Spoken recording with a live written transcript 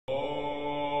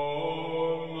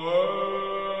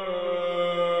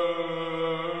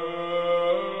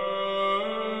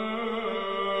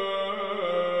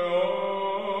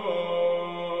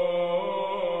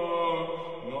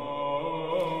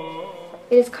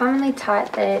It is commonly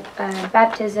taught that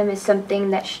baptism is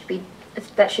something that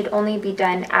should only be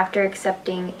done after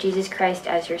accepting Jesus Christ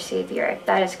as your Savior. If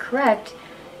that is correct,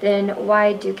 then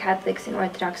why do Catholics and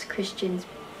Orthodox Christians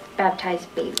baptize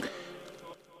babies?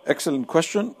 Excellent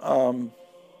question.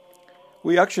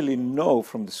 We actually know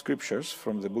from the scriptures,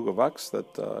 from the book of Acts,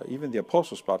 that even the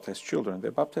apostles baptized children. They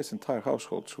baptized entire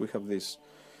households. We have this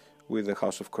with the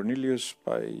house of Cornelius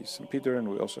by St. Peter, and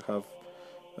we also have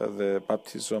the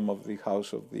baptism of the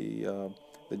house of the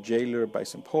jailer by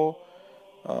St. Paul.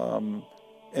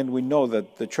 And we know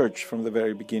that the church from the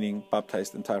very beginning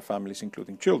baptized entire families,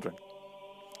 including children.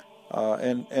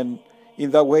 And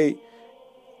in that way,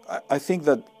 I think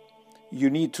that you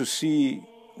need to see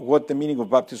what the meaning of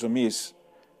baptism is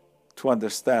to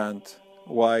understand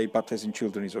why baptizing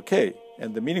children is okay.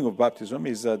 And the meaning of baptism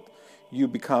is that you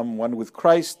become one with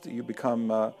Christ, you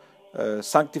become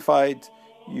sanctified,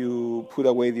 you put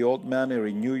away the old man and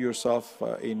renew yourself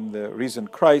in the risen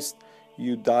Christ.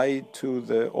 You die to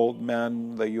the old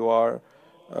man that you are,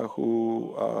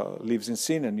 who lives in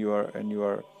sin, and you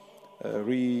are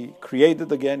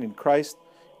recreated again in Christ,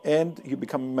 and you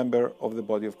become a member of the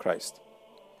body of Christ.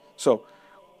 So,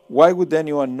 why would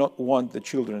anyone not want the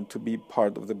children to be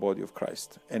part of the body of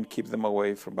Christ and keep them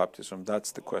away from baptism?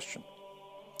 That's the question.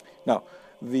 Now,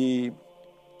 the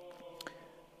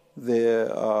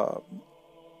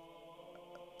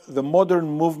modern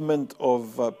movement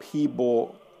of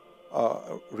people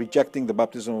rejecting the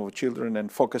baptism of children and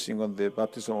focusing on the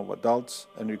baptism of adults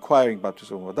and requiring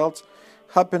baptism of adults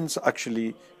happens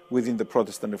actually within the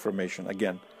Protestant Reformation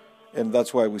again. And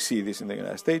that's why we see this in the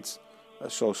United States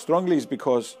so strongly, is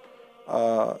because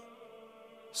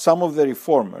some of the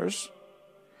reformers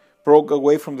broke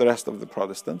away from the rest of the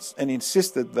Protestants and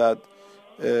insisted that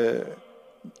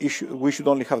we should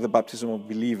only have the baptism of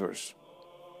believers,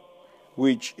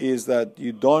 which is that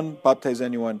you don't baptize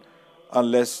anyone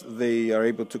unless they are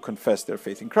able to confess their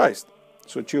faith in Christ.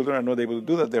 So children are not able to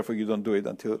do that, therefore you don't do it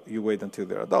until you wait until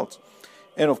they're adults.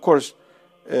 And of course,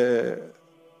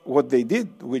 what they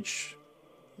did, which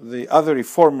the other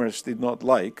reformers did not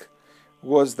like,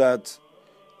 was that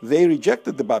they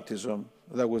rejected the baptism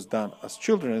that was done as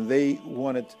children, and they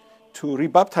wanted to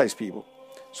rebaptize people.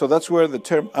 So that's where the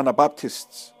term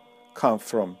Anabaptists come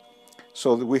from.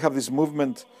 So we have this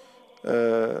movement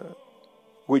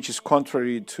which is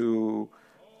contrary to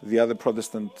the other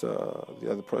Protestant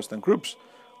groups,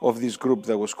 of this group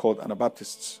that was called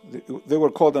Anabaptists. They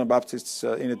were called Anabaptists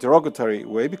in a derogatory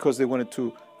way because they wanted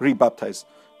to rebaptize.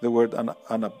 The word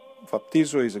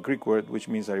anabaptizo is a Greek word which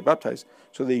means rebaptize.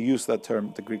 So they used that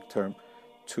term, the Greek term,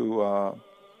 to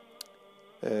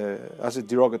as a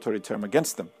derogatory term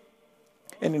against them.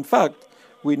 And in fact,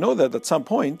 we know that at some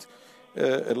point,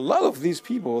 a lot of these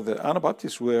people, the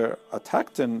Anabaptists, were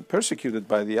attacked and persecuted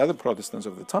by the other Protestants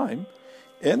of the time,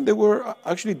 and they were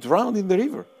actually drowned in the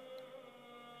river.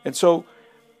 And so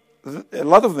a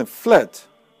lot of them fled,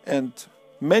 and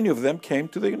many of them came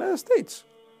to the United States.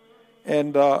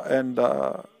 And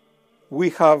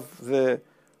we have the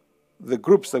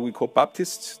groups that we call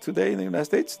Baptists today in the United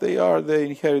States. They are the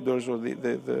inheritors or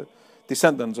the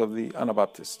descendants of the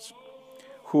Anabaptists,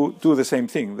 who do the same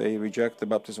thing. They reject the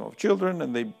baptism of children,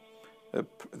 and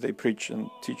they preach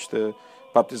and teach the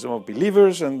baptism of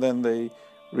believers, and then they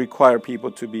require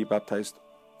people to be baptized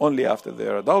only after they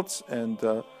are adults and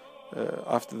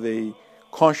after they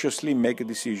consciously make a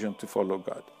decision to follow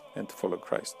God and to follow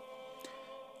Christ.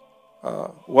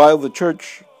 While the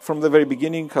church from the very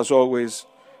beginning has always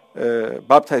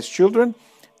baptized children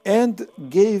and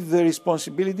gave the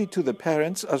responsibility to the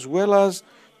parents as well as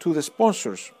to the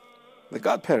sponsors, the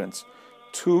godparents,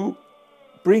 to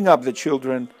bring up the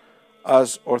children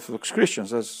as Orthodox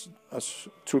Christians, as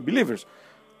true believers.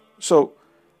 So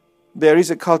there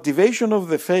is a cultivation of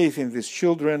the faith in these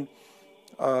children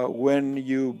when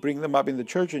you bring them up in the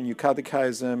church and you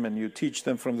catechize them and you teach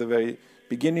them from the very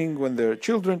beginning when they're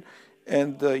children,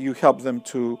 and you help them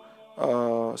to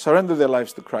surrender their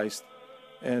lives to Christ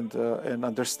and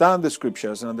understand the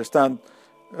scriptures and understand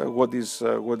what is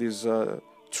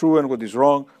true and what is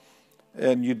wrong.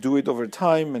 And you do it over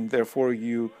time, and therefore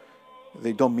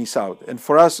they don't miss out. And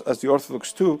for us, as the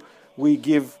Orthodox too, we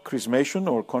give chrismation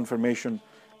or confirmation,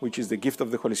 which is the gift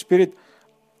of the Holy Spirit,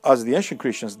 as the ancient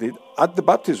Christians did, at the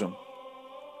baptism.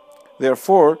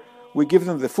 Therefore, we give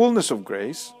them the fullness of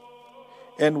grace,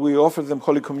 and we offer them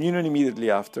Holy Communion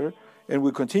immediately after, and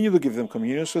we continue to give them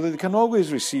communion so that they can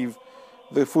always receive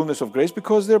the fullness of grace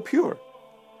because they're pure.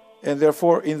 And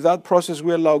therefore, in that process,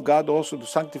 we allow God also to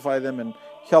sanctify them and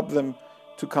help them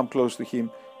to come close to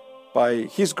Him by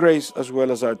His grace as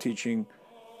well as our teaching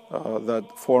that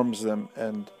forms them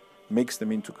and makes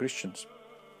them into Christians.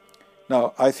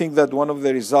 Now, I think that one of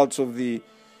the results of the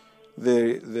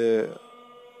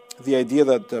idea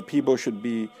that people should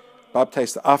be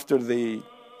baptized after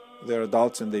they're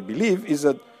adults and they believe is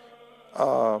that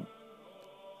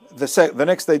the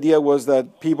next idea was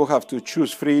that people have to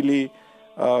choose freely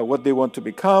what they want to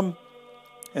become,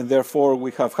 and therefore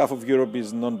we have half of Europe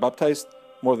is non-baptized,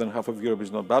 more than half of Europe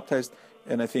is not baptized,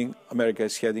 and I think America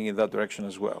is heading in that direction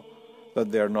as well,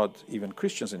 that they are not even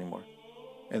Christians anymore,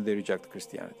 and they reject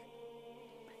Christianity.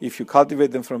 If you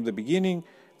cultivate them from the beginning,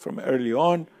 from early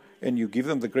on, and you give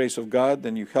them the grace of God,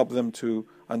 and you help them to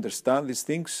understand these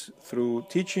things through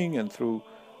teaching and through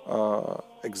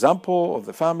example of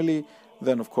the family,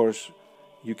 then of course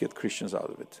you get Christians out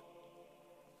of it.